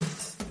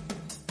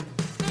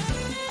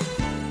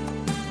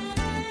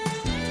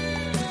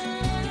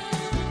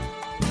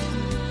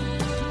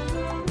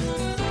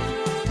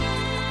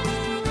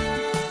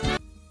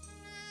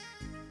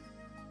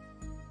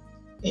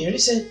In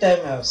recent time,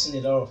 I have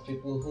seen a lot of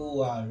people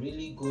who are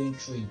really going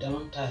through a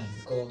downtime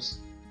because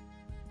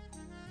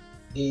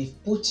they've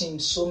put in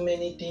so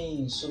many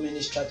things, so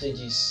many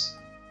strategies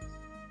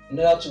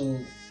in order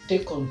to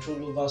take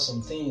control over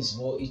some things,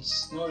 but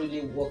it's not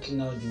really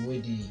working out the way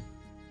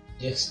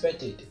they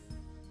expected.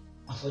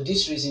 And for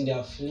this reason, they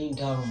are feeling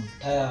down,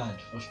 tired,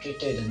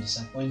 frustrated, and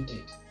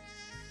disappointed.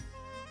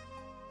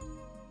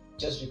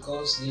 Just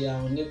because they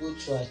are unable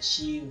to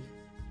achieve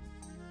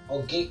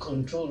or gain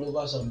control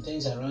over some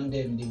things around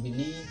them, they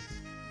believe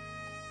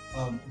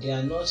they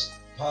are not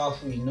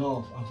powerful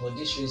enough, and for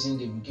this reason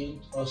they begin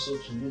also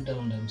to look down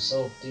on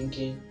themselves,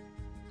 thinking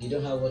they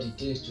don't have what it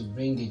takes to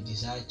bring the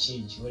desired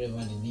change wherever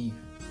they live.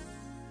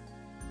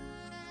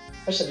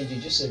 Especially the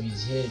Joseph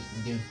is here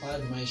with the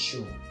Empowered Mind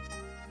Show.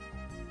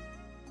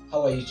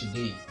 How are you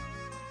today?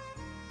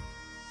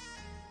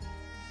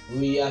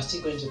 We are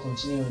still going to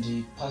continue on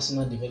the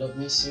personal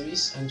development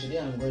series, and today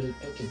I'm going to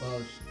talk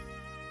about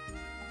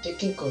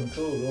taking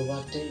control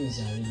over things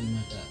that really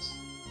matters.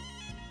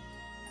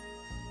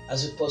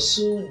 As you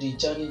pursue the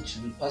journey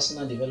to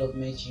personal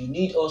development, you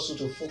need also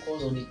to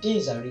focus on the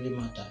things that really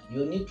matter.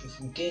 You need to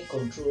gain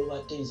control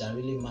over things that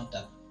really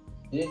matter.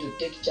 You need to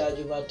take charge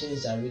over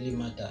things that really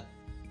matter.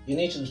 You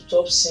need to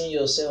stop seeing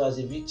yourself as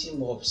a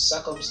victim of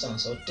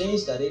circumstance or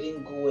things that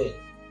didn't go well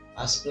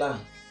as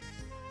planned.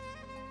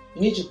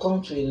 You need to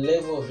come to a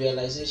level of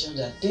realization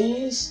that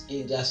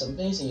there are some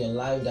things in your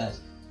life that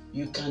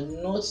you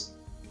cannot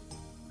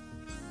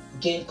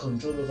gain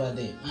control over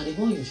them, and the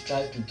more you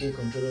strive to gain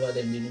control over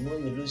them, the more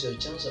you lose your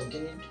chance of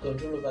gaining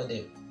control over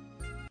them.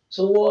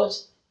 So what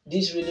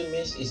this really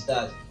means is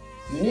that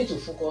you need to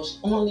focus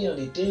only on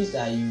the things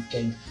that you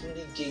can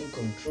fully gain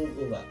control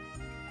over,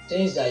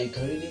 things that you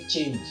can really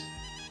change.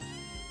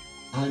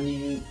 And if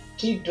you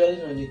keep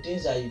dwelling on the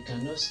things that you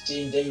cannot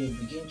change, then you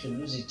begin to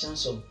lose the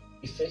chance of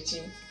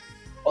effecting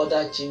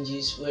other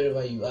changes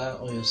wherever you are,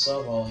 on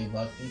yourself or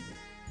about people.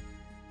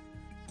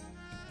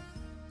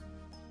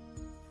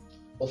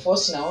 But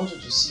first thing, I want you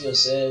to see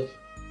yourself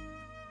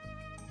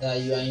that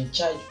you are in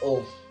charge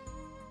of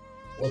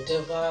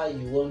whatever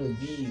you want to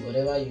be,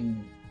 whatever you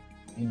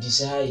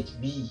decide to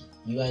be.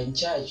 You are in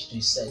charge to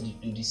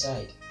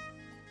decide.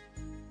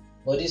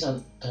 But this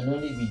can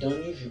only be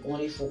done if you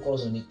only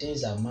focus on the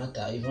things that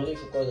matter, if you only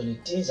focus on the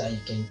things that you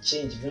can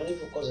change, if you only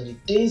focus on the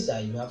things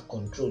that you have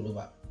control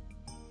over.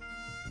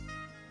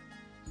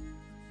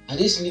 And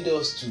this leads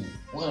us to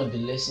one of the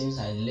lessons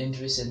I learned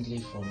recently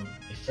from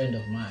a friend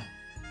of mine,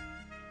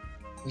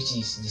 which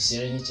is the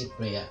serenity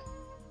prayer.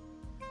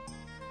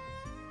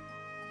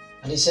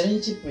 And the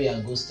serenity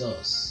prayer goes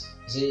thus.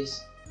 It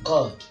says,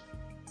 God,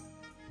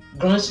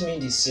 grant me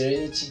the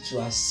serenity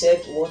to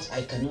accept what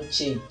I cannot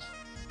change,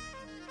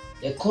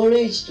 the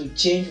courage to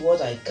change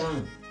what I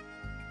can,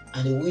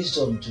 and the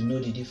wisdom to know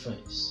the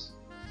difference.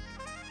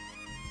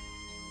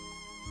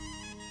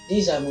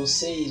 This, I must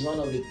say, is one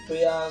of the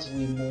prayers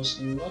we must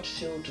not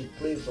fail to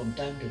pray from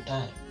time to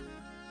time.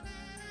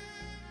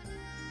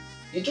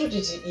 The truth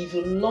is, if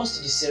you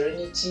lost the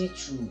serenity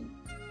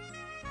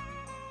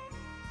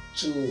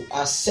to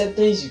accept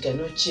things you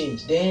cannot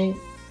change, then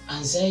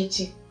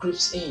anxiety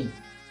creeps in.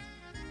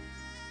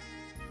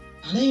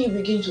 And then you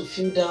begin to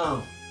feel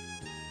down.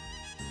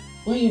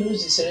 When you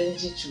lose the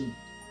serenity to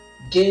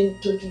gain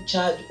total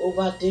charge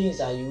over things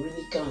that you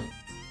really can,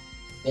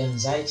 the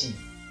anxiety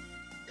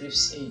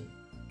creeps in.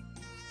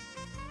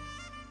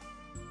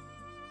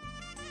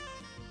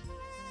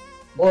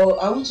 But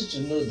I want you to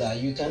know that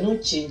you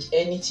cannot change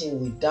anything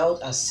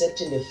without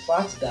accepting the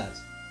fact that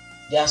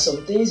there are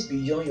some things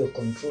beyond your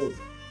control.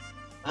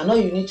 And all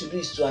you need to do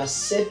is to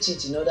accept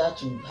it in order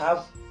to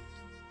have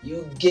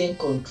you gain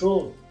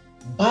control,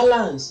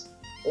 balance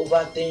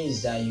over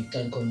things that you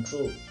can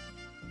control.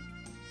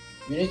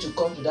 You need to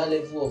come to that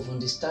level of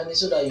understanding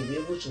so that you'll be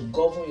able to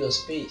govern your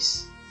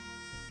space.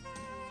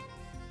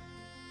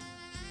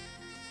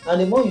 And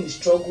the more you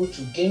struggle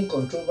to gain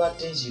control over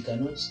things you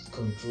cannot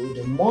control,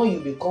 the more you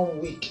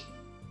become weak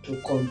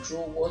to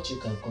control what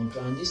you can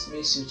control, and this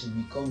makes you to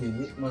become a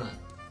weak man.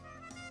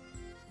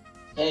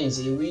 Hence,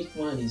 a weak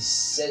man is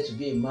said to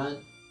be a man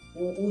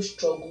who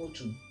struggles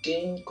to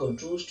gain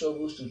control,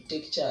 struggles to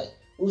take charge,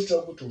 who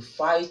struggles to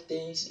fight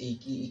things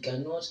he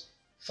cannot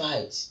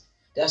fight.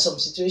 There are some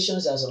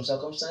situations, there are some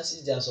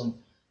circumstances, there are some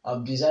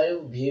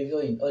undesirable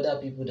behavior in other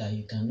people that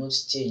you cannot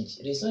change.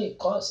 It is not a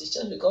cause, it's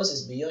just because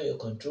it's beyond your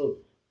control.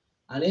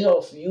 And instead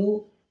of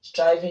you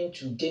striving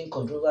to gain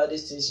control over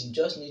these things, you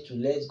just need to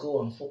let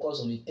go and focus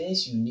on the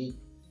things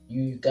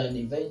you can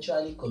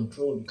eventually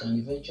control, you can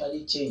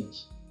eventually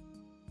change.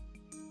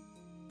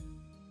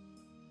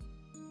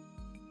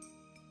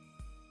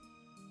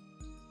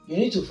 You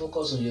need to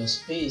focus on your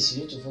space,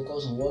 you need to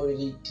focus on what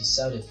really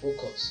deserves the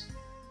focus.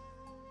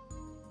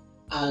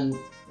 And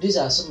these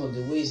are some of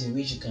the ways in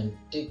which you can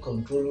take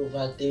control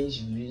over things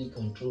you really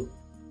control.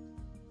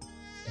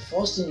 The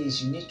first thing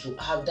is you need to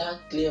have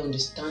that clear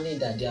understanding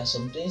that there are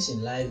some things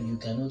in life you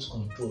cannot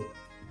control.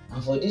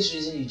 And for this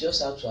reason, you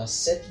just have to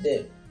accept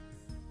them.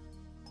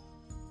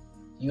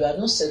 You are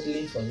not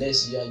settling for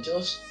less, you are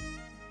just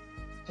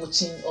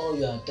putting all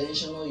your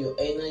attention, all your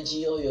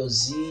energy, all your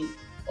zeal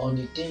on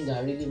the thing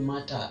that really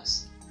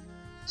matters.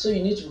 So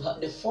you need to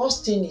have, the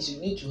first thing is you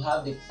need to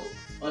have the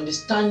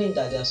understanding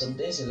that there are some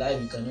things in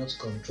life you cannot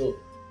control.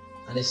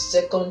 And the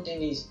second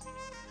thing is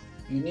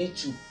you need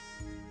to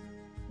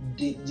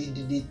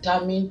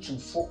determine to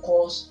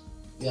focus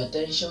your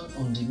attention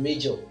on the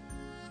major.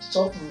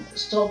 Stop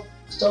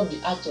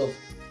the act of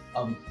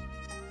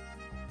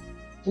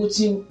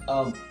putting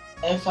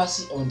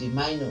emphasis on the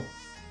minor.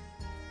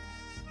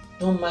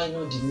 Don't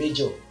minor the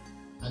major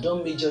and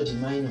don't major the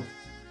minor.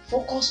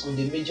 Focus on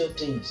the major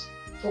things.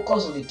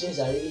 Focus on the things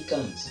that really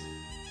count.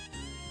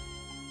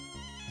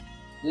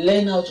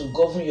 Learn how to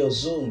govern your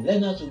zone.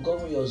 Learn how to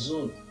govern your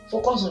zone.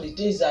 Focus on the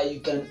things that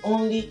you can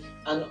only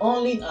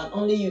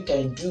you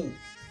can do.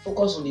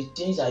 Focus on the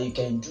things that you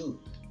can do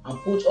and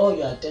put all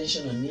your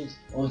attention on it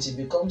until it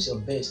becomes your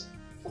best.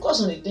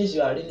 Focus on the things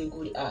you are really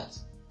good at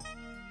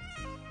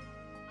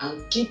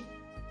and keep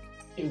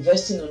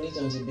investing on it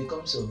until it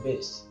becomes your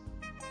best.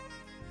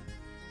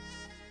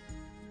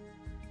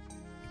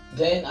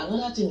 Then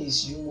another thing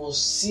is you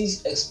must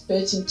cease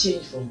expecting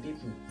change from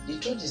people. The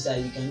truth is that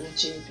you cannot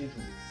change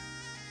people.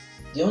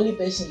 The only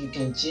person you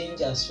can change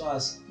as far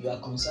as you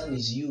are concerned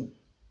is you.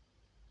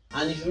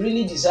 And if you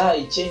really desire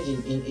a change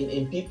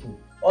in people,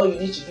 all you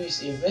need to do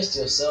is invest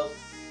yourself,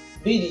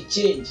 be the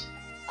change.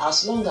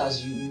 As long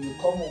as you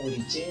come up with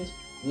a change,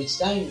 with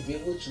time you'll be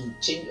able to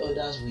change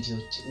others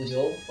with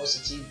your own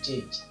positive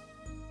change.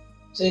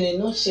 So in a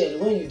nutshell,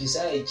 when you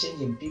desire a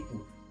change in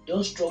people,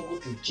 don't struggle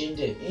to change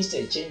them.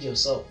 Instead, change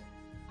yourself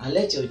and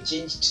let your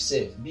changed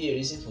self be a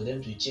reason for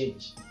them to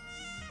change.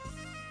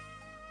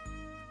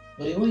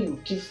 But when you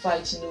keep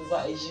fighting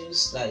over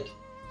issues like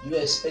you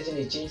expecting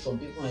a change from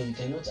people and you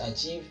cannot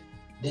achieve,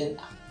 then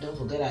don't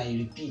forget, I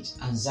repeat,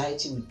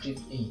 anxiety will creep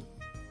in.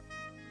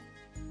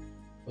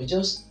 But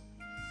just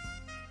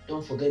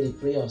don't forget the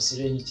prayer of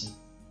serenity.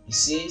 It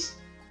says,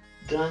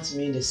 grant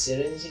me the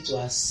serenity to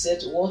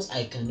accept what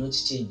I cannot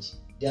change.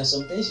 There are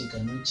some things you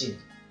cannot change.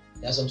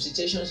 There are some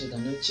situations you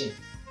cannot change.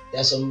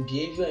 There are some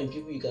behavior in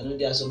people you cannot.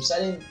 There are some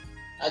certain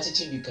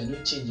attitude you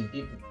cannot change in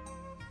people.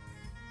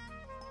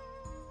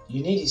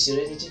 You need the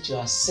serenity to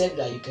accept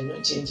that you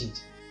cannot change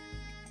it.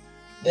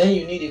 Then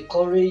you need the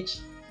courage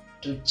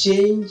to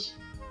change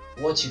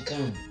what you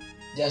can.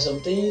 There are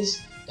some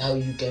things that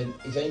you can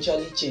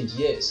eventually change,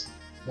 yes.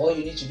 But all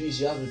you need to do is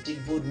you have to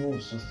take bold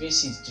moves to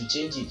face it, to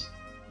change it.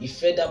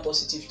 Effect that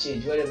positive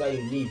change wherever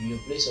you live, your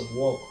place of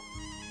work,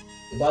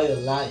 about your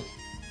life.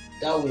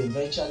 That will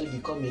eventually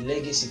become a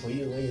legacy for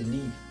you when you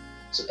leave.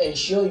 So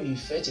ensure you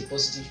effect a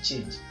positive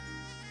change.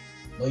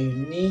 But you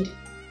need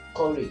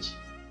courage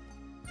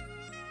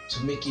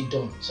to make it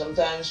done.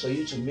 Sometimes for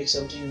you to make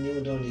something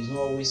new done is not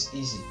always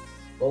easy.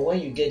 But when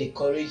you get the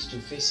courage to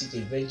face it,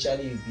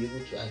 eventually you'll be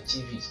able to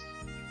achieve it.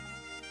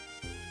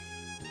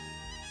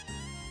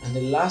 And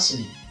then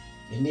lastly,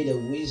 you need a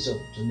wisdom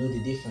to know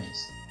the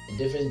difference. The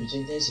difference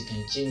between things you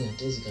can change and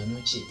things you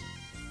cannot change.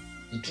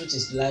 The truth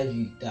is life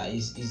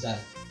is that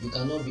you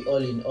cannot be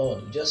all in all.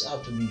 You just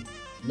have to be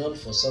known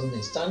for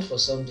something, stand for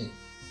something,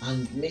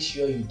 and make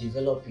sure you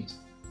develop it.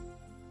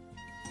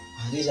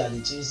 And these are the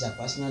things that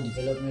personal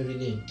development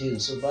really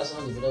entails. So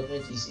personal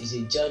development is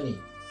a journey.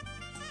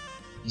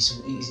 It's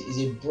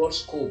a broad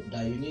scope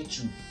that you need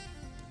to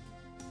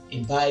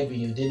imbibe in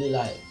your daily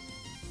life.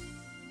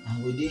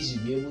 And with this,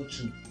 you'll be able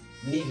to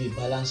live a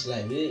balanced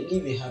life,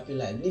 live a happy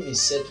life, live a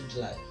settled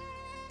life.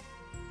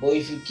 But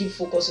if you keep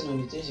focusing on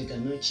the things you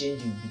cannot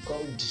change, you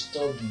become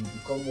disturbed, you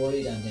become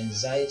worried, and the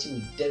anxiety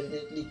will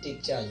definitely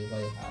take charge over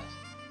your heart.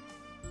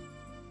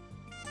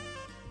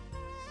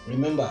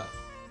 Remember,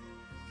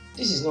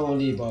 this is not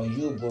only about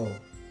you,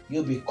 but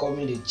you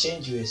becoming the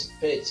change you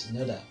expect in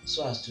order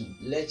so as to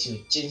let your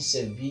change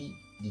self be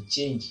the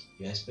change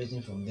you're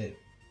expecting from them.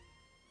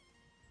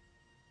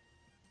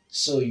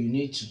 So you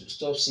need to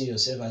stop seeing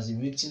yourself as a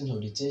victim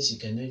of the things you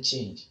cannot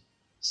change.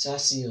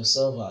 Start seeing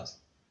yourself as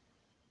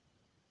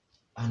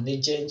an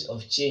agent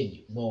of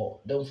change,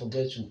 but don't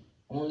forget to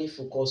only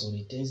focus on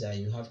the things that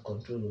you have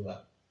control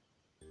over.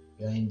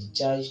 You are in the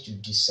charge to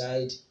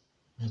decide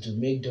and to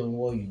make done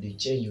the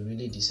change you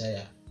really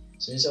desire.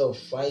 So instead of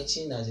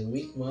fighting as a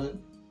weak man,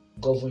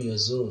 govern your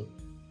zone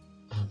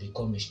and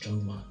become a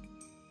strong man.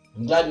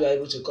 I'm glad you are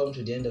able to come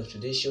to the end of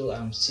today's show.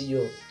 I'm still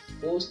your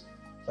host,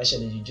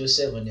 Fashion Lady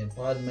Joseph on the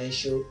Empowered Mind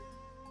Show.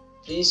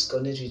 Please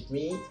connect with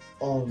me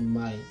on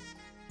my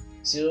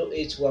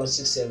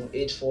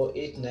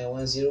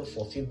 08167848910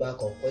 for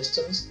feedback or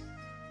questions,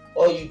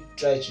 or you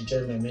try to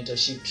join my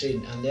mentorship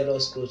training and let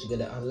us grow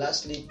together. And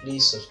lastly,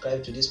 please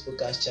subscribe to this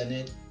podcast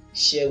channel,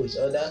 share with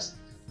others,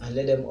 and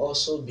let them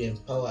also be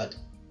empowered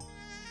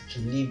to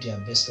live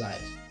their best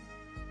life.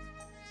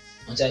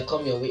 Until I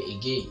come your way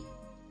again,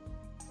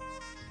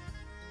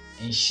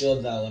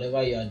 ensure that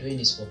whatever you are doing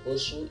is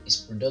purposeful, is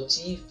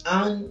productive,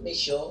 and make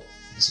sure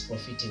it's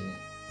profitable.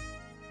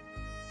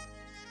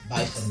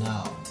 Bye for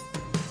now.